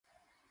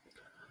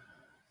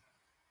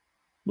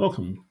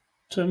Welcome,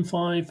 Term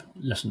 5,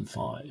 Lesson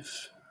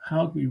 5.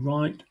 How do we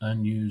write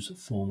and use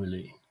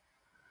formulae?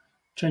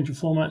 Change the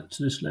format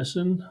to this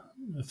lesson.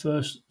 The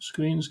first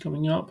screen's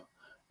coming up.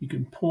 You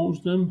can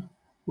pause them,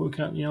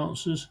 work out the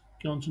answers,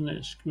 go on to the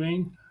next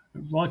screen.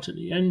 And right at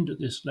the end of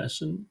this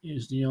lesson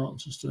is the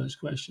answers to those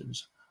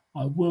questions.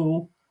 I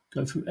will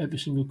go through every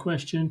single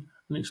question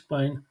and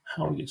explain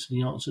how we get to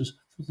the answers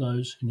for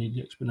those who need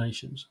the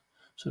explanations.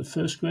 So the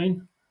first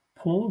screen,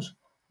 pause,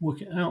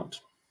 work it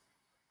out.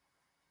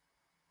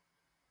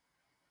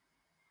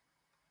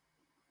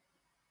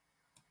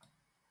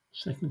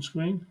 Second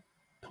screen,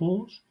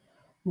 pause,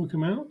 work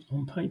them out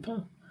on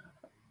paper.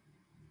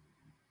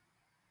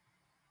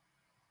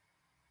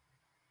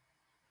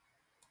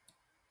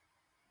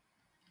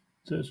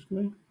 Third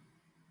screen.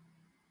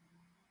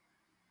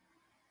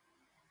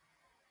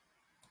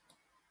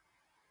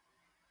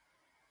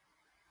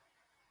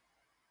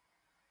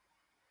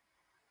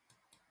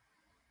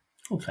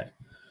 Okay,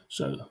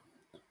 so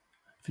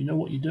if you know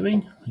what you're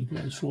doing, you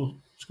get those four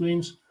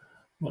screens,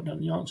 write down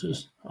the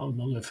answers. I'll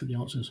now go through the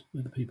answers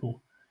with the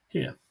people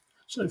here.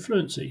 So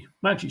fluency,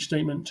 match each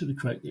statement to the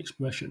correct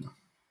expression.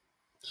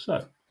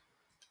 So,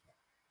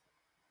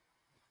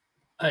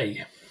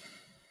 A,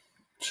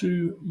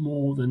 2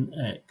 more than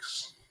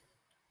X.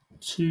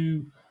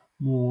 2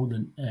 more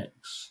than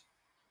X.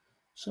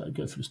 So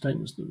go for the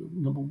statements.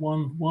 Number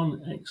 1,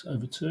 1x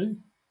over 2.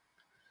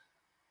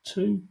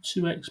 2,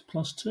 2x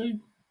plus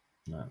 2?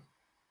 No.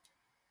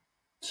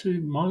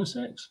 2 minus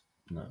x?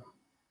 No.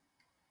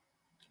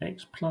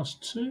 X plus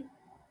 2?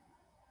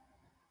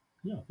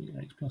 Yeah, I think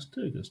x plus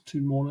 2, because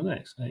 2 more than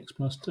x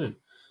plus 2.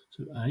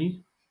 So A,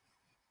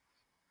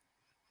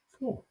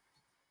 4.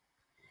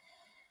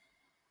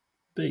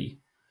 B,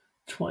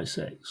 twice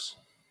x.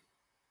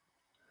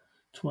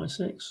 Twice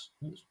x,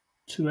 that's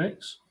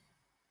 2x,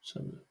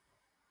 so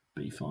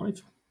B,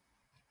 5.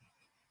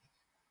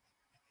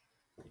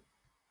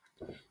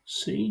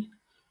 C,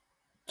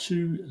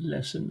 2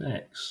 less than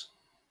x.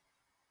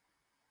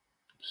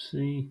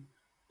 C,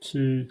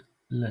 2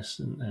 less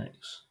than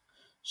x.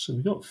 So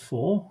we got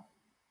 4,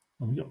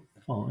 and we got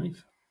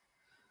 5.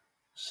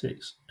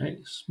 6,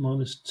 x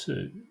minus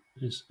 2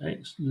 is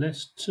x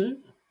less 2.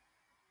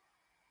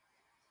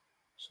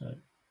 So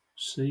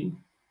C,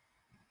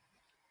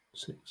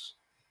 6.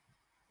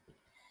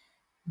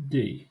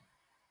 D,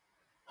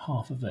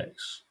 half of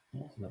x.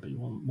 What would that be?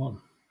 1.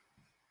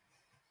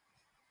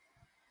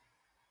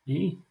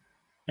 E,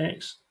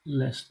 x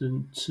less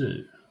than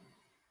 2.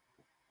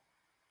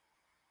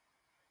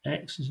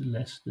 X is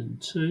less than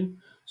 2,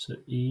 so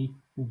E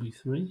will be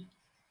 3.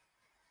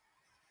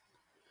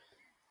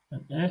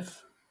 And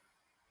F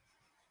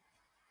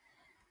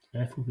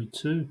will be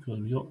 2, because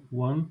we got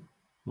 1,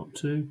 not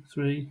 2,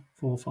 3,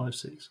 4, 5,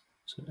 6.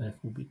 So F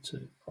will be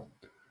 2.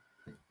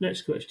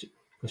 Next question,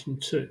 question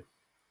 2.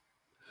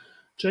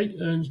 Jake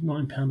earns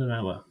 £9 an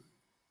hour.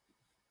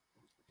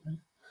 Okay.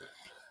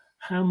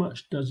 How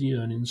much does he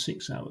earn in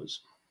 6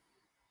 hours?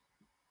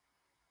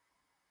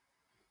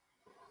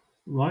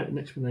 Write an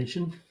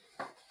explanation.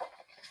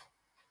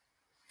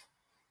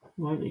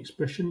 Write an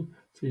expression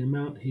for the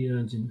amount he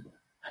earns in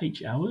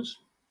H hours.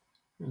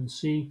 And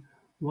C,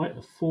 write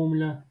a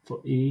formula for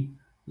E,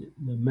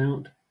 the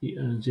amount he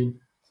earns in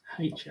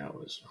H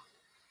hours.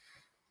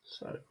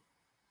 So,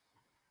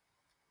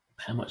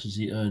 how much does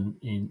he earn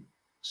in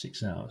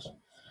 6 hours?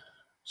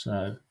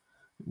 So,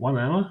 1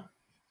 hour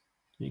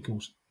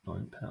equals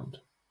 £9.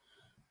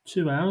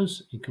 2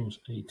 hours equals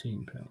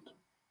 £18.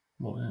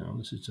 Well, hang on,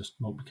 this is just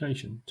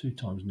multiplication. 2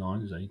 times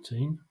 9 is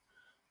 18.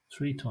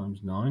 3 times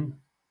 9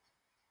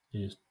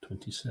 is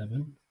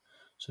 27.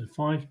 So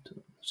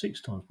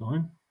 6 times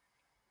 9.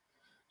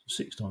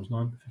 6 times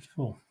 9,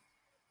 54.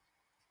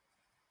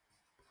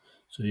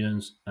 So he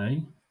earns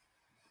A,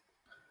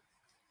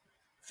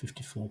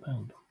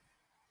 £54.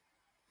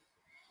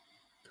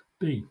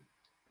 B,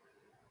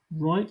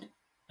 write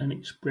an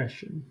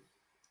expression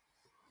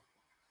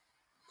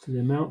for the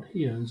amount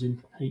he earns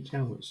in H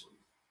hours.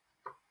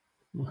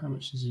 Well, how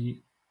much does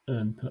he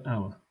earn per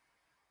hour?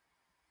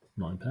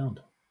 £9.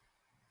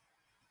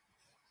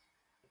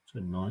 So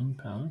 9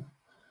 power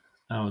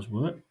hours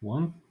work,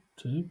 1,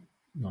 2,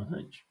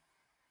 9H.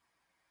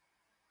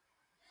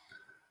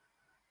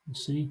 And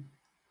C,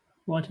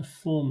 write a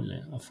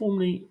formula. A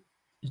formula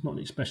is not an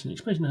expression. The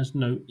expression has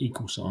no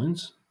equal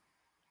signs.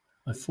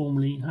 A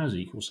formula has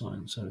equal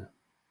signs. So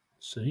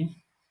C,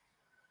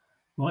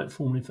 write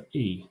formula for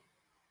E.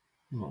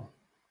 Well,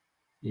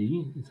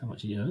 E is how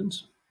much he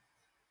earns.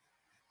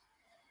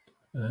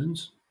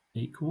 Earns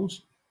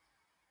equals,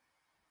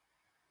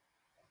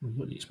 we've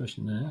got the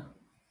expression there,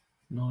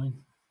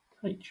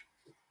 9H.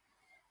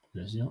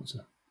 There's the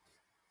answer.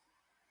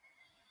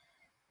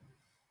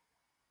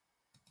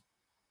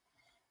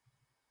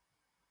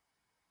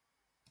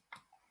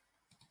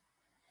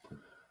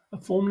 A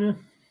formula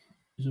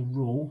is a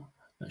rule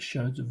that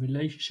shows a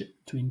relationship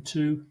between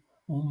two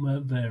or more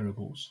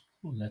variables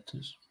or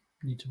letters.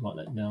 You need to write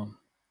that down,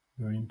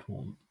 very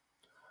important.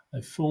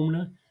 A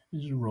formula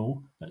is a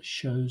rule that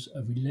shows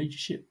a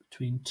relationship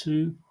between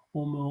two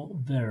or more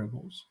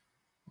variables.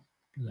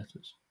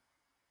 letters.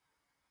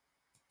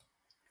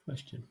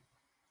 Question.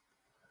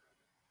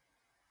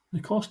 The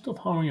cost of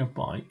hiring a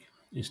bike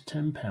is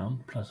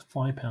 £10 plus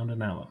 £5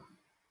 an hour.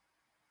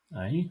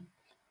 A.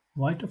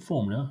 Write a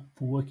formula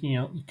for working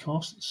out the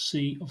cost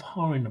C of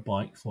hiring a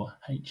bike for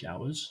H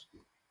hours.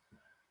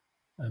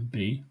 And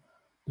B.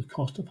 The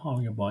cost of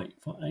hiring a bike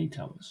for 8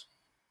 hours.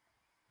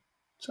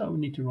 So we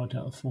need to write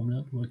out a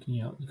formula working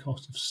out the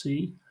cost of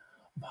C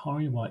of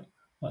hiring a bike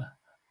for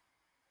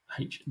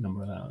H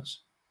number of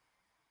hours.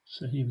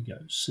 So here we go.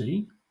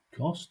 C,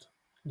 cost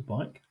of the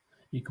bike,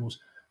 equals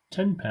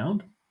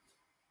 £10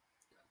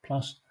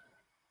 plus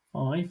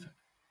 £5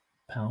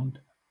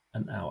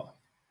 an hour.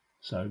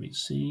 So it's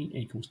C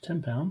equals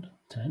 £10,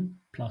 10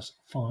 plus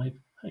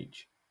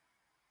 5H.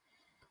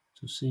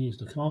 So C is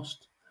the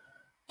cost,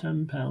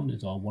 £10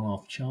 is our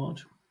one-off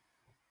charge,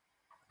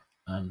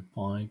 and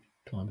 5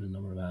 times the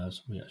number of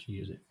hours we actually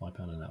use it, £5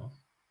 an hour.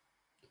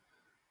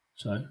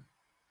 So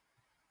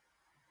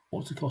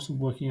what's the cost of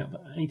working out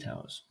for 8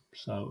 hours?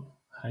 So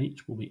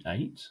H will be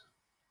 8.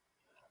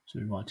 So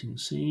we're writing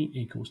C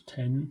equals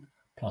 10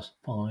 plus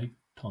 5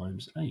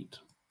 times 8.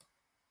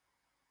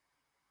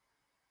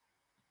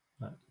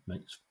 That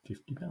makes £50.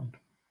 £50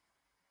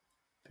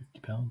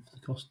 for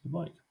the cost of the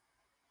bike.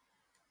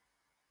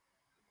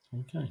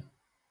 Okay.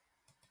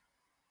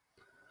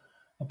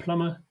 A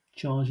plumber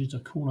charges a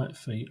call-out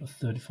fee of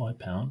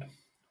 £35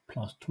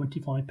 plus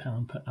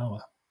 £25 per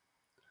hour.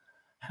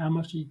 How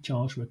much does he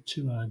charge for a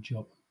 2-hour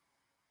job?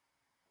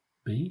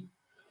 B.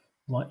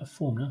 Write a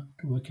formula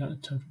to work out the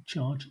total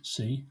charge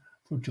C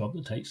for a job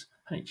that takes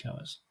H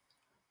hours.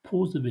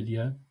 Pause the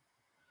video,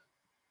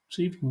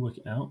 see if you can work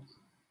it out,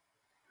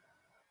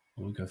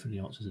 and we'll go through the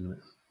answers in a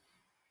minute.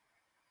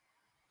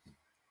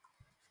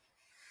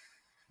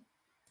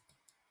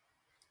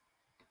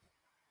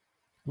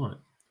 Right.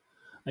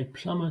 A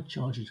plumber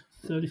charges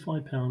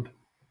 £35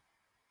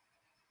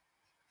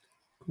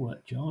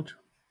 call-out charge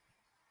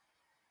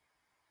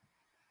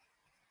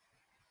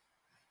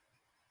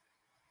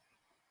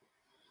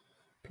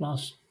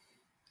plus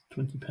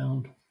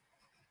 £20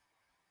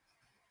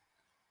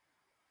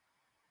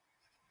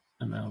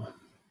 an hour.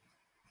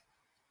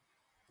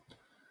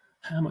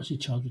 How much he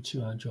charged for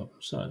a 2-hour job?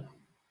 So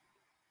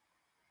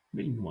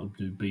we want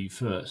to do B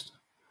first.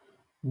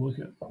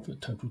 Work out the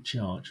total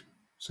charge.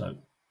 So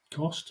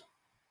cost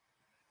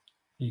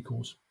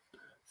equals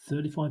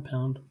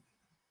 £35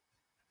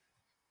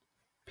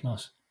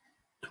 plus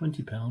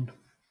 £20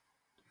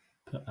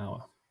 per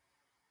hour.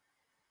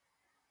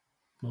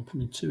 Now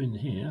putting 2 in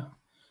here,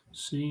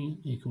 C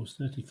equals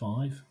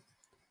 35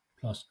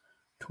 plus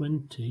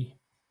 20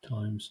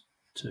 times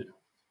 2.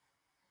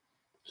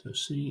 So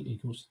C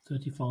equals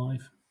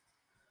 35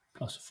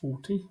 plus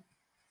 40.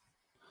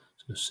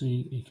 So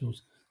C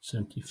equals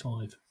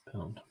 £75.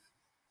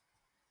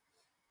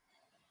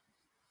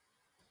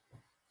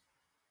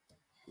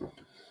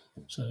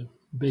 So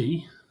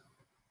B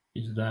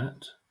is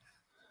that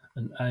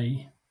and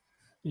A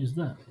is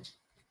that.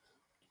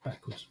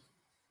 Backwards.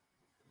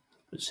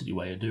 A silly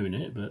way of doing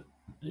it, but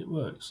it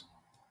works.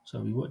 So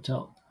we worked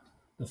out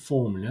the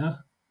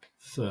formula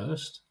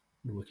first.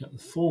 To work out the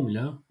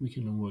formula, we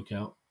can then work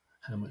out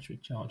how much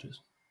it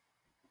charges.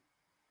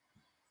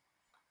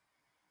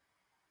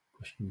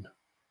 Question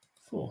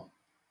 4.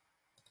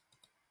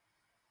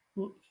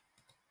 Whoops.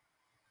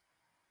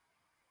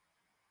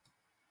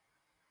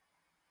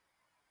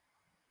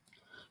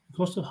 The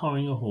cost of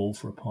hiring a hall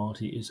for a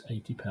party is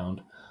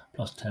 £80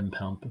 plus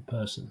 £10 per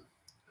person.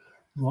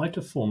 Write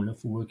a formula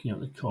for working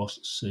out the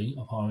cost C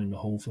of hiring the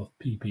hall for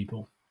P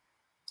people.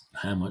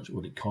 How much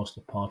would it cost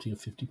a party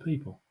of 50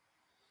 people?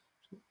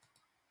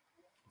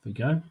 Off we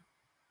go.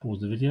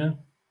 Pause the video.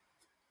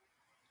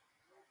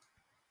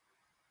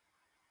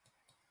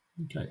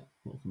 Okay,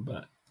 welcome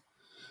back.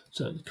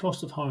 So the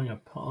cost of hiring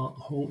a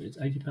hall is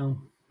 £80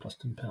 plus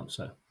 £10.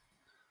 So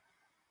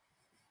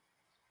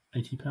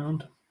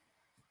 £80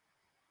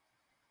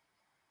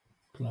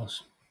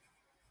 plus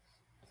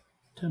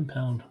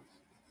 £10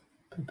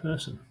 per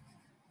person.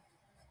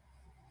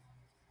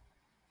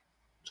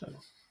 So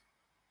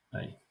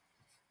a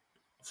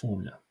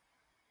formula.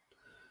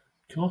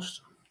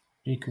 Cost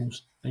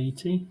equals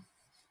 £80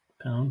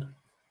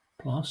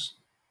 plus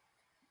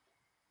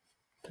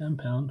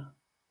 £10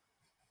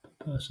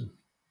 per person,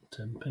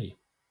 10p.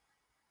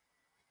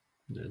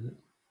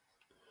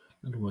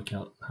 That'll work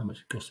out how much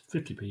it costs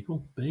 50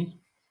 people. B.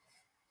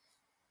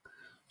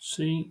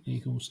 C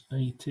equals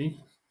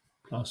 80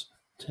 plus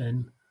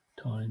 10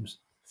 times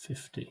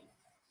 50.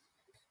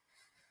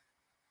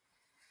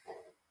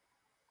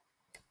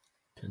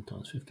 10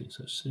 times 50.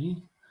 So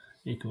C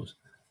equals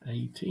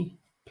 80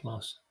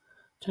 plus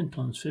 10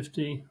 times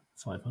 50,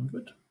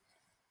 500.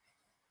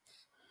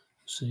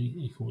 C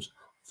equals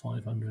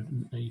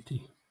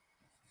 580.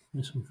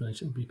 This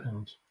translation would be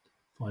pounds.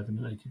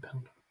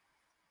 £580.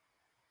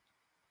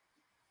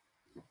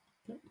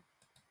 Okay.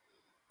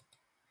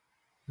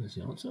 There's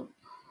the answer.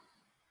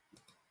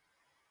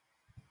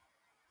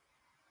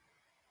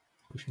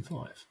 Question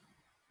 5.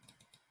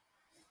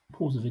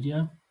 Pause the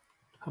video,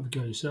 have a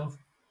go yourself.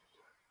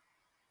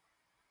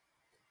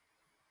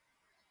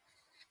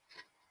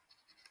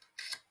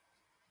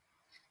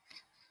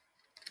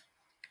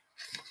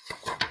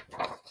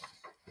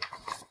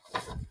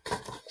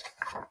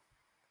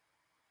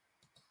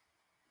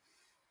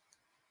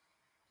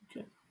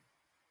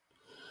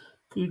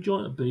 Cook a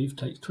joint of beef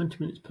takes 20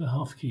 minutes per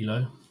half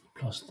kilo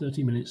plus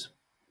 30 minutes.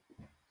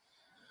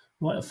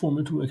 Write a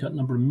formula to work out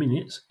number of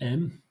minutes,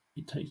 M,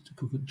 it takes to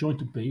cook a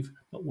joint of beef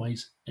that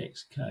weighs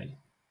xk.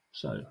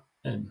 So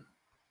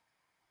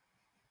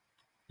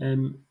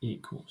M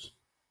equals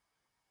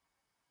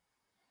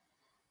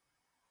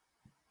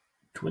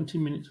 20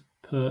 minutes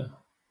per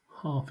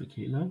half a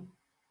kilo.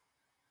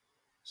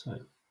 So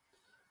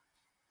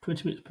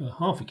 20 minutes per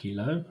half a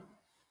kilo,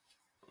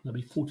 that'll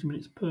be 40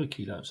 minutes per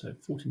kilo. So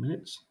 40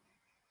 minutes.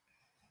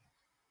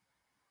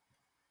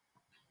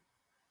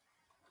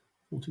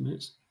 40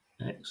 minutes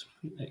x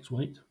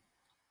weight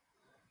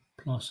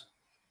plus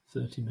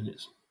 30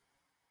 minutes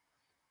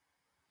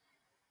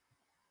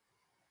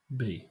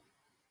B.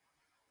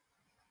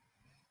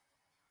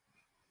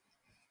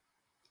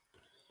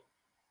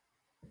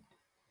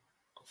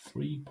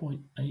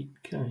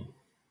 3.8k.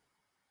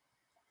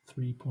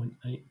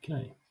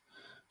 3.8k.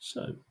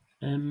 So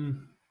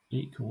M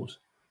equals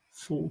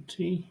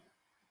 40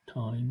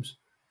 times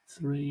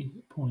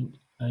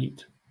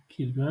 3.8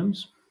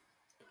 kilograms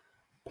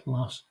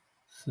plus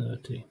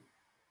 30.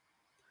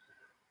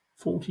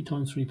 40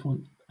 times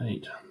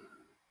 3.8.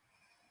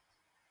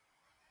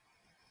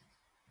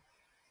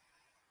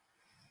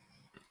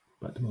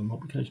 Back to my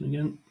multiplication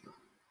again.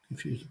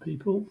 Confuse the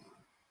people.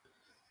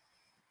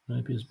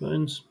 Napier's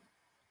bones.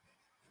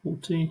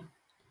 40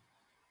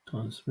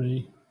 times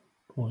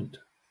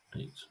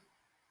 3.8.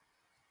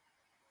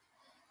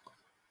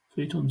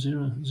 3 times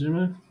 0,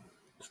 0.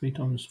 3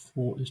 times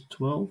 4 is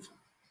 12.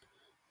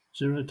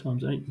 0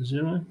 times 8 is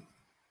 0.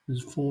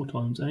 There's 4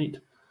 times 8.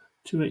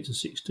 2 8s are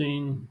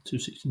 16. 2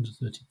 16s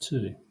are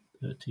 32.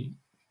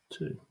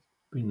 32.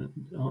 Bring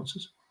the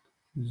answers.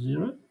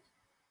 0.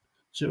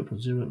 0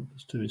 plus 0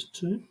 plus 2 is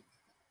 2.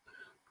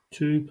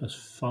 2 plus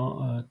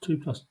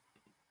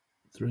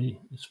 3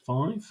 is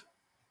 5.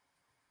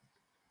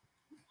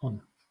 On.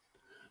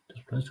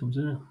 Just place comes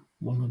there.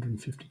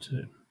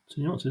 152.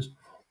 So the answer is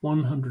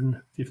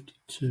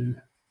 152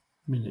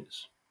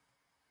 minutes.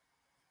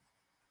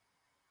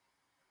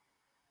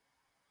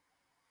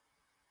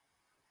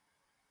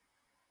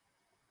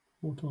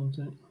 Four times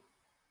 8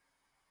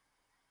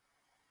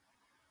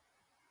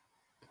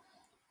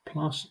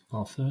 plus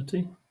our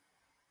 30.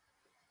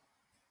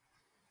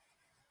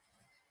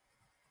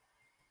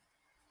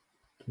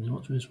 So the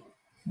answer is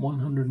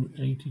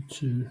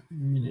 182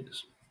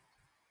 minutes.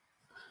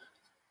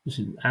 This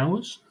is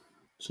hours,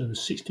 so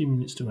there's 60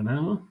 minutes to an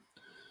hour.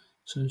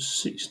 So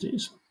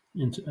 60s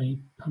into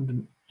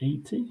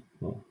 880,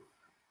 well,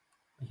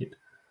 make it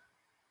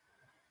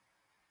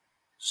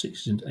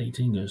 6 into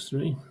 18 goes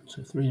 3,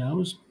 so 3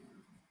 hours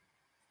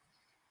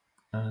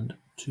and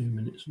 2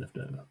 minutes left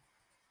over.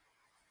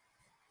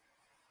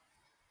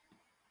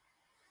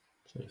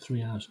 So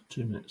 3 hours,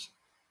 2 minutes.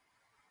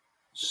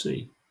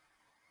 C.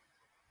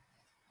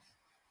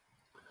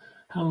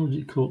 How long does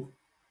it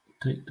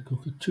take to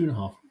cook a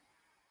 2.5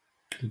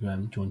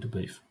 kilogram joint of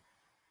beef?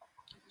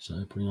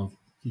 So putting our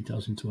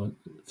details into a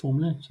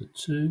formula, so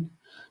 2,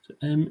 so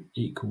M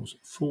equals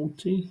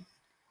 40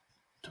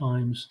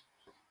 times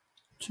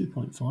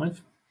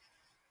 2.5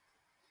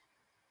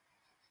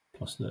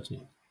 plus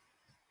 30.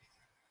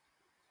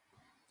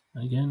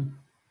 Again,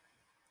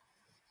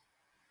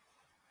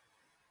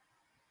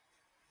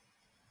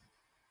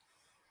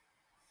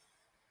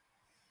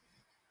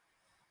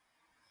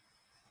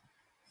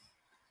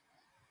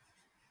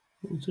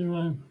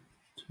 zero,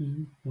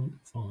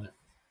 2.5,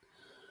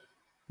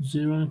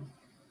 0,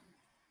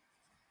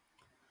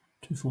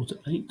 2 4 to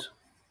 8,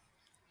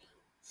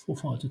 4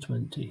 5 to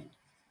 20.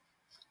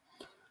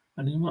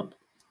 Adding them up,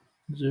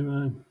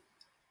 0,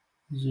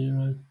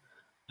 0,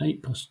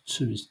 8 plus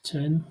 2 is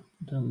 10,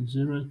 down to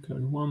 0, go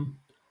to 1,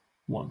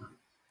 1.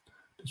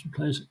 Just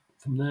replace it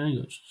from there,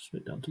 go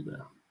straight down to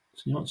there.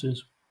 So the answer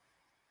is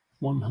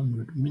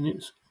 100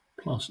 minutes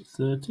plus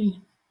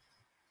 30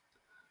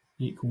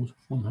 equals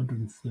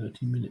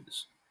 130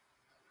 minutes.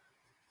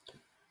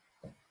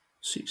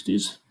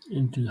 60s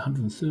into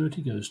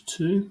 130 goes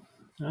 2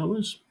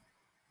 hours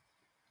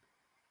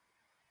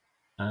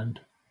and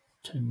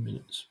 10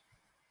 minutes.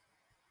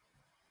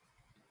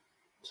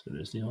 So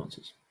there's the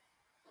answers.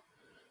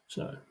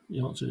 So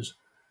the answer is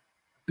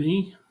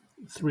B,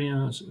 3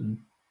 hours and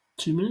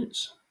 2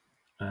 minutes,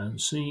 and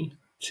C,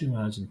 2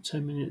 hours and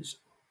 10 minutes,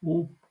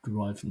 all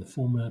derived from the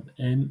formula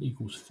M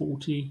equals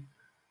 40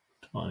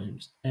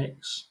 times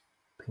X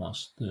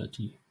plus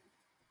 30.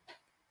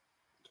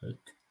 So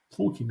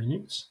 40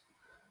 minutes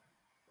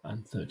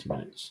and 30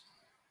 minutes.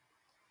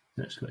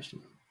 Next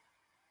question.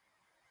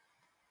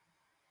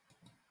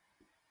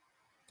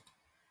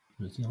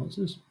 There's the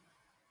answers.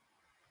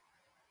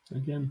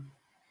 Again,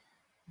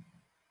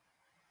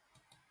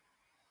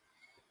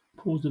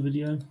 pause the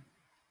video.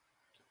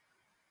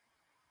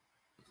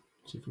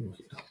 See if we work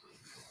it out.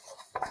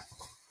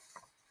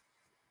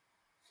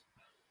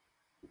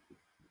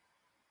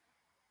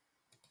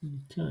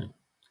 Okay,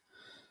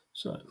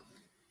 so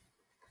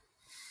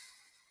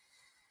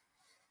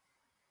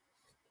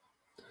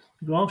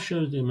the graph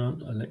shows the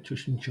amount an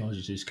electrician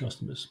charges his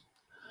customers.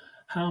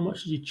 How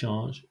much does he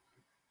charge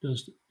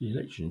does the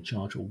electrician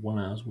charge for 1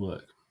 hour's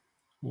work?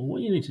 Well,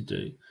 what you need to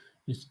do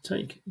is to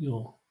take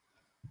your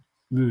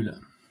ruler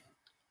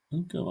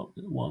and go up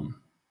at 1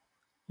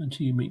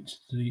 until you meet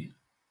the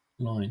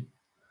line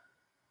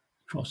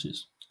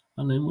crosses.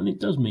 And then when it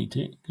does meet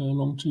it, go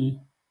along to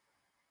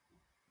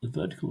the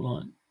vertical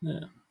line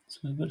there. So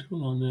the vertical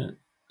line there,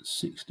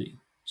 60.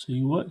 So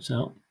he works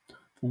out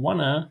for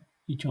 1 hour,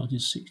 he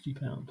charges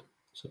 £60.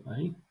 So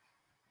A,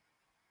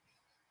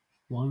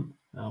 1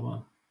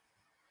 hour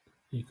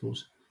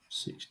equals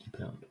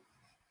 £60.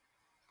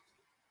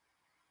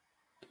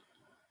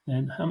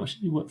 Then how much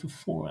did he work for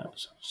 4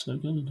 hours? So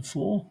go to the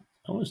 4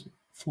 hours,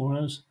 4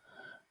 hours,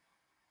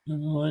 the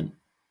line,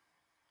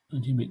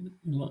 and you meet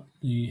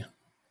the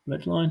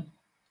red line,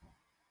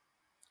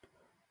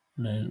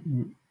 and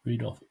then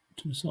read off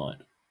to the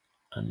side.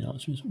 And the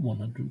answer is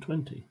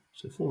 120.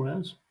 So 4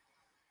 hours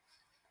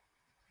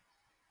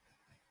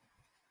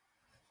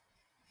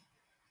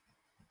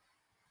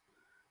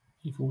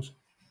equals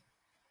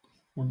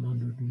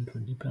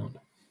 £120.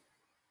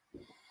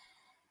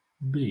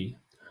 B.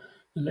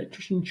 The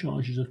electrician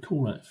charges a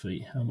call-out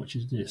fee. How much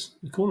is this?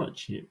 The call-out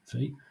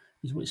fee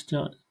is what it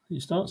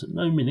starts at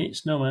no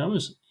minutes, no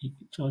hours. He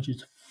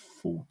charges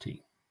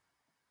 40.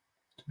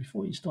 So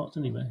before he starts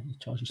anywhere, he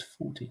charges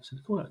 40. So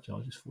the call-out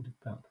charge is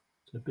 £40.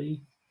 So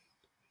B,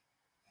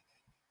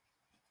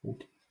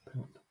 £40.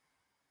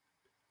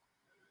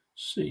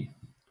 C.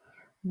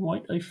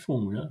 Write a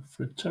formula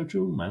for a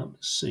total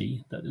amount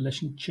C that the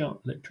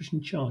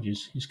electrician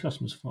charges his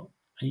customers for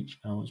each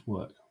hour's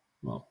work.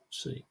 Well,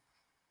 C.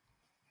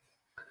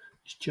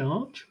 His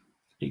charge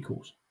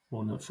equals,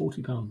 well, no,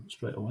 £40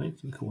 straight away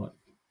for the call-out,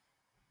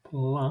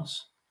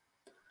 plus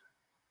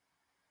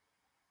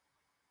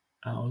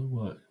hour's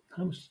work.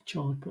 How much does he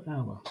charge per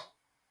hour?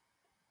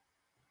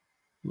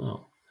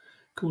 Well,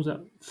 calls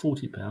out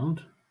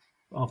 £40.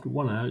 After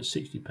 1 hour, it's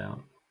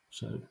 £60.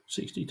 So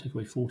 60 take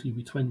away 40 will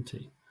be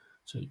 20.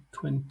 So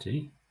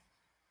 £20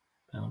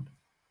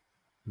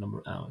 number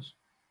of hours.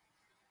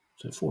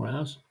 So 4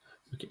 hours,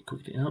 we get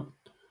quickly out.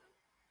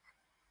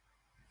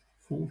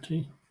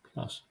 40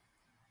 plus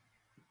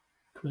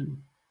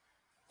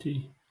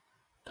 20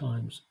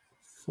 times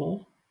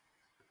 4.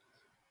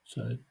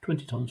 So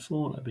 20 times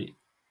 4, that'd be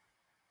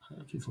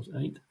 2 4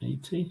 8,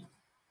 80.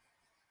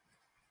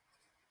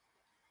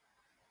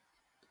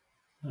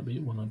 That'd be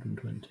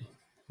 120,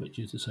 which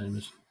is the same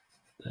as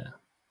there.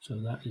 So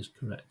that is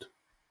correct.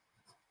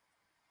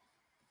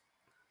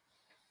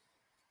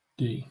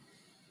 D.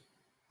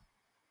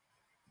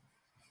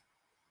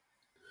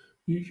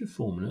 Use your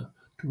formula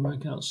to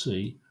work out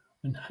C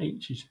when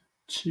H is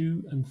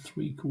 2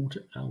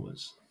 3/4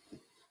 hours.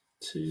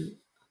 2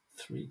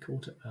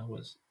 3/4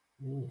 hours.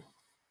 Oh,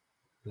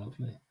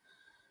 lovely.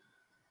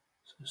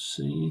 So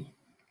C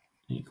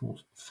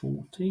equals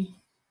 40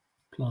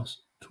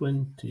 plus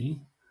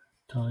 20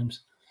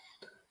 times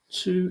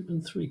 2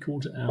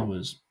 3/4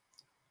 hours.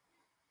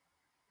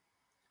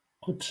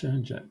 I'll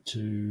change that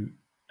to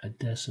a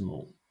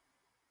decimal.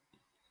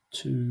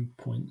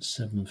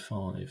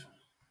 2.75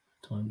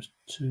 times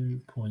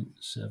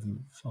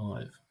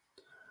 2.75.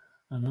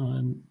 And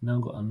I've now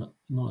got a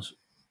nice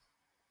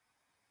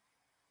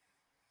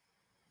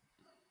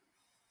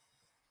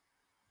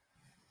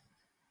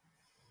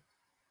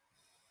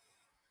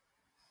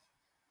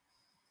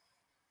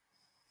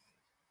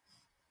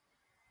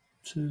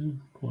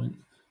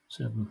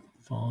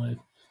 .75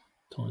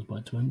 times by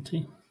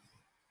 20.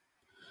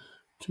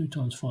 2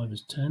 times 5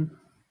 is 10.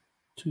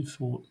 2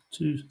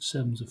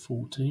 sevens are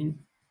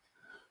 14.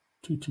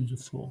 2 twos are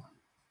 4.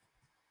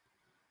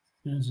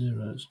 There's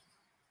zeros.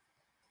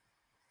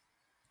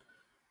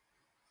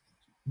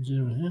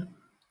 0 here.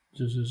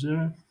 0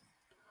 0.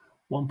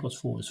 1 plus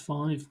 4 is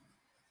 5.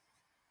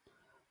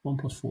 1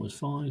 plus 4 is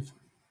 5.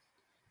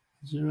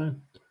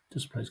 0.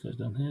 This place goes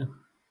down here.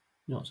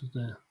 The answer's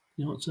there.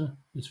 The answer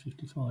is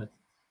 55.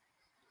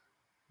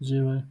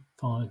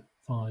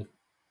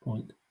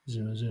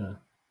 055.00.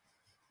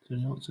 So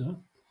the answer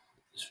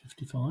is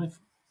 55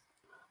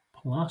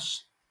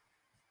 plus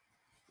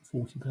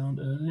 £40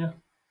 earlier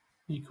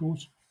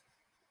equals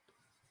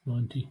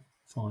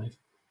 £95.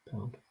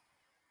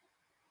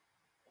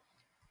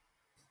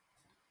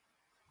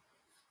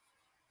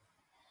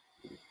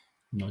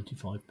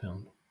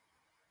 £95.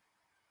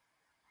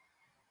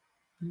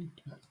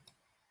 Okay.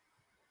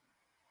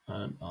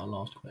 And our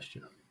last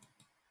question.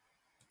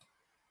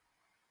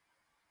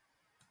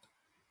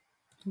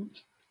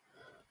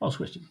 Last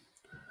question.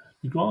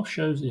 The graph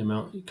shows the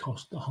amount it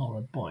costs to hire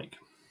a bike.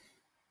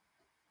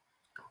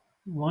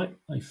 Write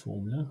a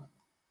formula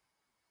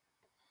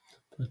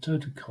for the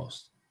total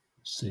cost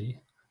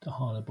C to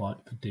hire a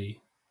bike for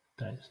D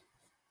days.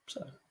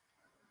 So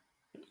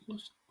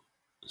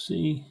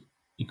C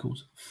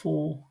equals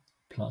 4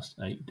 plus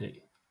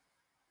 8D.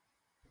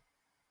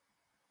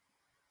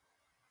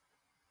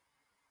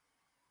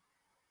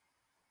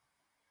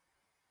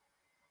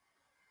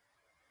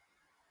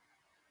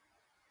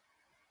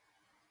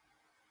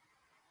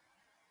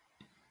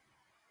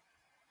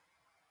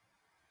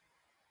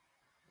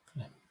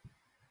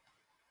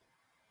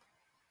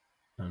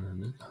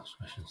 And then the last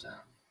question's there.